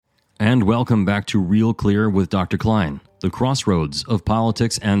And welcome back to Real Clear with Dr. Klein, the crossroads of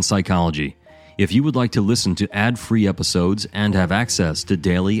politics and psychology. If you would like to listen to ad-free episodes and have access to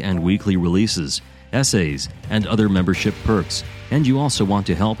daily and weekly releases, essays, and other membership perks, and you also want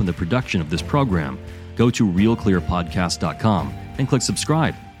to help in the production of this program, go to realclearpodcast.com and click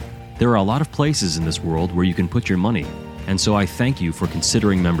subscribe. There are a lot of places in this world where you can put your money, and so I thank you for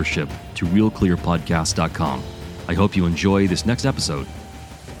considering membership to realclearpodcast.com. I hope you enjoy this next episode.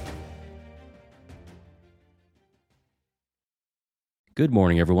 Good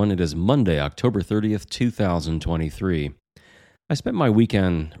morning, everyone. It is Monday, October 30th, 2023. I spent my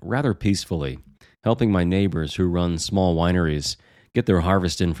weekend rather peacefully, helping my neighbors who run small wineries get their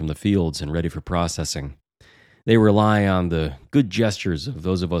harvest in from the fields and ready for processing. They rely on the good gestures of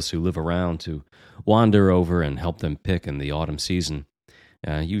those of us who live around to wander over and help them pick in the autumn season.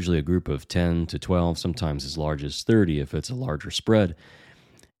 Usually a group of 10 to 12, sometimes as large as 30 if it's a larger spread.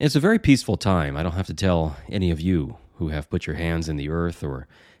 It's a very peaceful time. I don't have to tell any of you who have put your hands in the earth or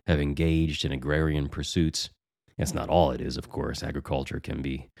have engaged in agrarian pursuits. That's not all it is, of course. Agriculture can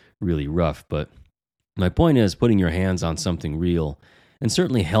be really rough, but my point is putting your hands on something real and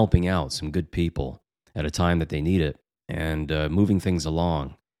certainly helping out some good people at a time that they need it and moving things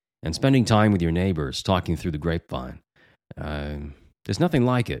along and spending time with your neighbors, talking through the grapevine. There's nothing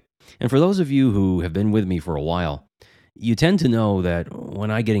like it. And for those of you who have been with me for a while, you tend to know that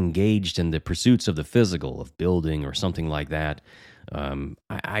when I get engaged in the pursuits of the physical, of building or something like that,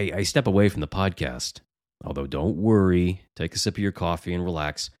 I step away from the podcast. Although don't worry, take a sip of your coffee and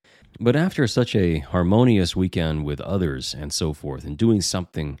relax. But after such a harmonious weekend with others and so forth, and doing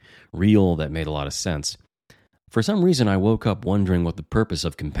something real that made a lot of sense, for some reason I woke up wondering what the purpose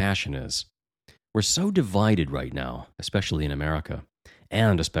of compassion is. We're so divided right now, especially in America,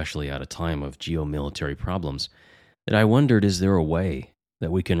 and especially at a time of geomilitary problems, that I wondered, is there a way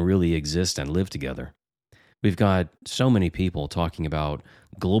that we can really exist and live together? We've got so many people talking about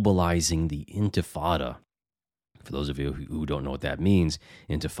globalizing the intifada. For those of you who don't know what that means,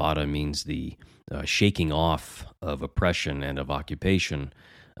 intifada means the shaking off of oppression and of occupation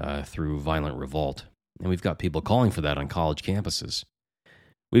through violent revolt. And we've got people calling for that on college campuses.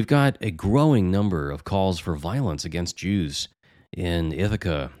 We've got a growing number of calls for violence against Jews in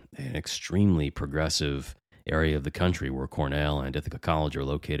Ithaca, an extremely progressive area of the country where Cornell and Ithaca College are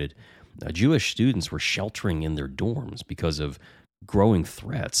located. Jewish students were sheltering in their dorms because of growing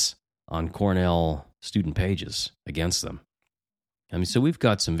threats on Cornell student pages against them. So we've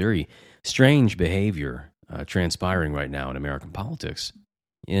got some very strange behavior transpiring right now in American politics.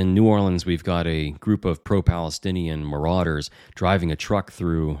 In New Orleans, we've got a group of pro-Palestinian marauders driving a truck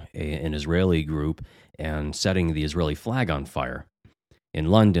through an Israeli group and setting the Israeli flag on fire. In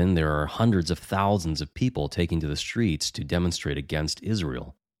London, there are hundreds of thousands of people taking to the streets to demonstrate against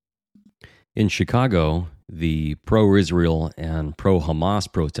Israel. In Chicago, the pro-Israel and pro-Hamas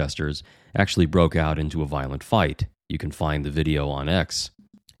protesters actually broke out into a violent fight. You can find the video on X.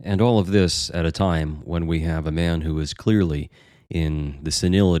 And all of this at a time when we have a man who is clearly in the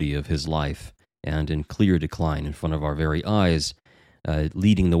senility of his life and in clear decline in front of our very eyes,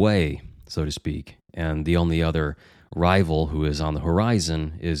 leading the way, so to speak. And the only other rival who is on the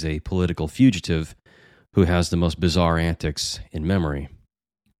horizon is a political fugitive who has the most bizarre antics in memory.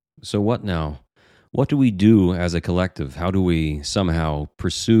 So what now? What do we do as a collective? How do we somehow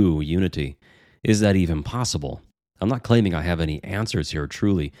pursue unity? Is that even possible? I'm not claiming I have any answers here,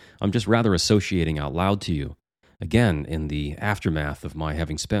 truly. I'm just rather associating out loud to you. Again, in the aftermath of my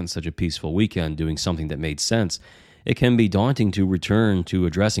having spent such a peaceful weekend doing something that made sense, it can be daunting to return to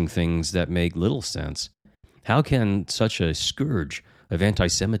addressing things that make little sense. How can such a scourge of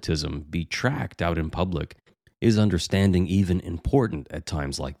antisemitism be tracked out in public? Is understanding even important at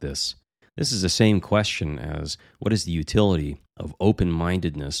times like this? This is the same question as what is the utility of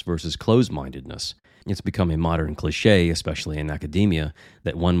open-mindedness versus closed-mindedness? It's become a modern cliche, especially in academia,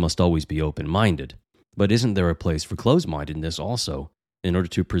 that one must always be open-minded. But isn't there a place for closed-mindedness also, in order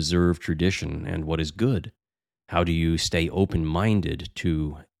to preserve tradition and what is good? How do you stay open-minded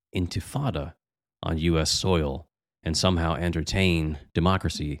to intifada on U.S. soil and somehow entertain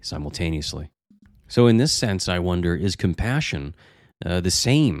democracy simultaneously? So in this sense, I wonder, is compassion the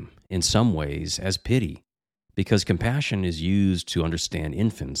same in some ways as pity? Because compassion is used to understand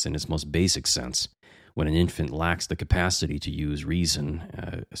infants in its most basic sense. When an infant lacks the capacity to use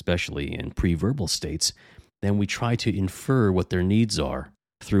reason, especially in pre-verbal states, then we try to infer what their needs are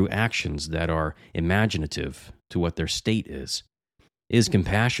through actions that are imaginative to what their state is. Is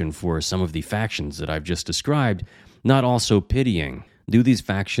compassion for some of the factions that I've just described not also pitying? Do these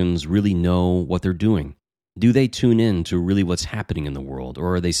factions really know what they're doing? Do they tune in to really what's happening in the world,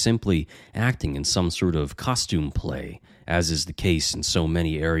 or are they simply acting in some sort of costume play, as is the case in so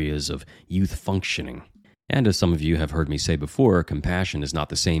many areas of youth functioning? And as some of you have heard me say before, compassion is not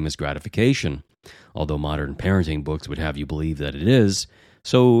the same as gratification, although modern parenting books would have you believe that it is.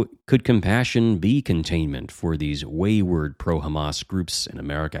 So, could compassion be containment for these wayward pro-Hamas groups in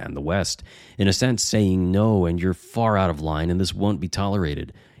America and the West, in a sense saying no and you're far out of line and this won't be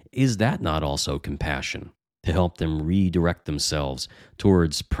tolerated? Is that not also compassion, to help them redirect themselves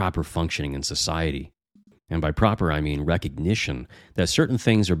towards proper functioning in society? And by proper, I mean recognition that certain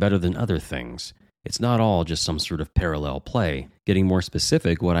things are better than other things. It's not all just some sort of parallel play. Getting more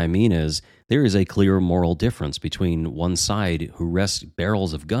specific, what I mean is there is a clear moral difference between one side who rests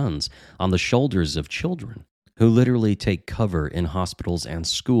barrels of guns on the shoulders of children, who literally take cover in hospitals and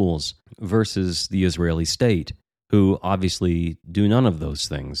schools, versus the Israeli state, who obviously do none of those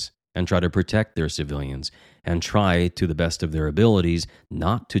things and try to protect their civilians and try, to the best of their abilities,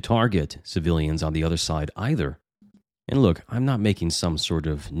 not to target civilians on the other side either. And look, I'm not making some sort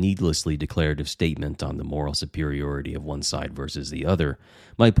of needlessly declarative statement on the moral superiority of one side versus the other.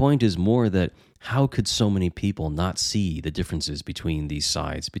 My point is more that how could so many people not see the differences between these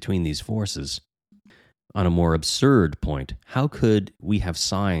sides, between these forces? On a more absurd point, how could we have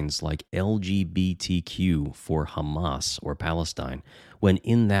signs like LGBTQ for Hamas or Palestine when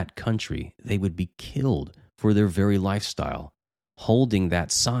in that country they would be killed for their very lifestyle? Holding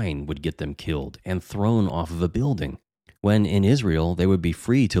that sign would get them killed and thrown off of a building, when in Israel they would be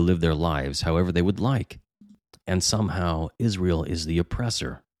free to live their lives however they would like. And somehow Israel is the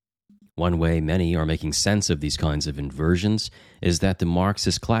oppressor. One way many are making sense of these kinds of inversions is that the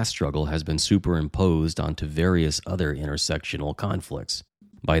Marxist class struggle has been superimposed onto various other intersectional conflicts.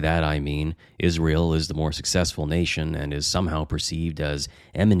 By that I mean Israel is the more successful nation and is somehow perceived as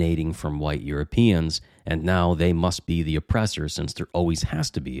emanating from white Europeans, and now they must be the oppressor since there always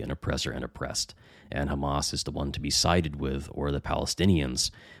has to be an oppressor and oppressed. And Hamas is the one to be sided with, or the Palestinians,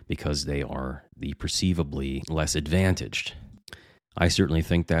 because they are the perceivably less advantaged. I certainly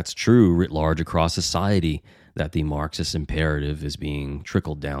think that's true writ large across society, that the Marxist imperative is being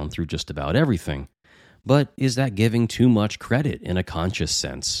trickled down through just about everything. But is that giving too much credit in a conscious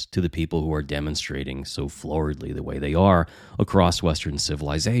sense to the people who are demonstrating so floridly the way they are across Western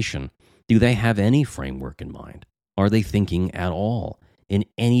civilization? Do they have any framework in mind? Are they thinking at all in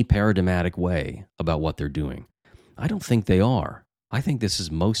any paradigmatic way about what they're doing? I don't think they are. I think this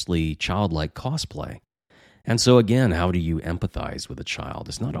is mostly childlike cosplay. And so again, how do you empathize with a child?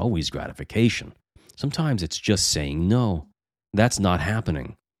 It's not always gratification. Sometimes it's just saying no. That's not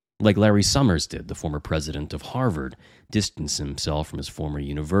happening. Like Larry Summers did, the former president of Harvard, distanced himself from his former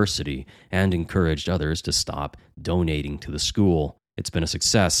university and encouraged others to stop donating to the school. It's been a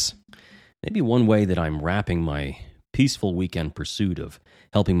success. Maybe one way that I'm wrapping my peaceful weekend pursuit of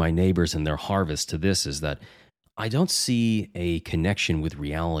helping my neighbors in their harvest to this is that I don't see a connection with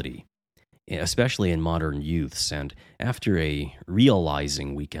reality, especially in modern youths. And after a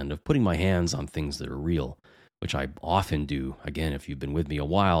realizing weekend of putting my hands on things that are real, which I often do, again, if you've been with me a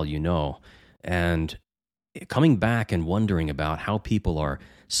while, you know, and coming back and wondering about how people are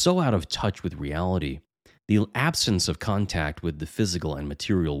so out of touch with reality, the absence of contact with the physical and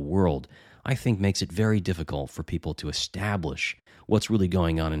material world, I think makes it very difficult for people to establish what's really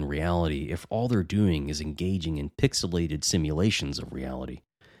going on in reality if all they're doing is engaging in pixelated simulations of reality.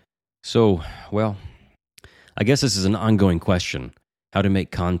 So, well, I guess this is an ongoing question, how to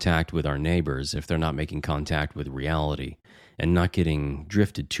make contact with our neighbors if they're not making contact with reality and not getting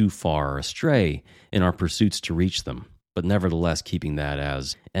drifted too far astray in our pursuits to reach them, but nevertheless keeping that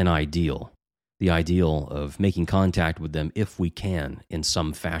as an ideal, the ideal of making contact with them if we can in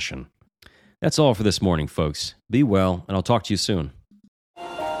some fashion. That's all for this morning, folks. Be well, and I'll talk to you soon.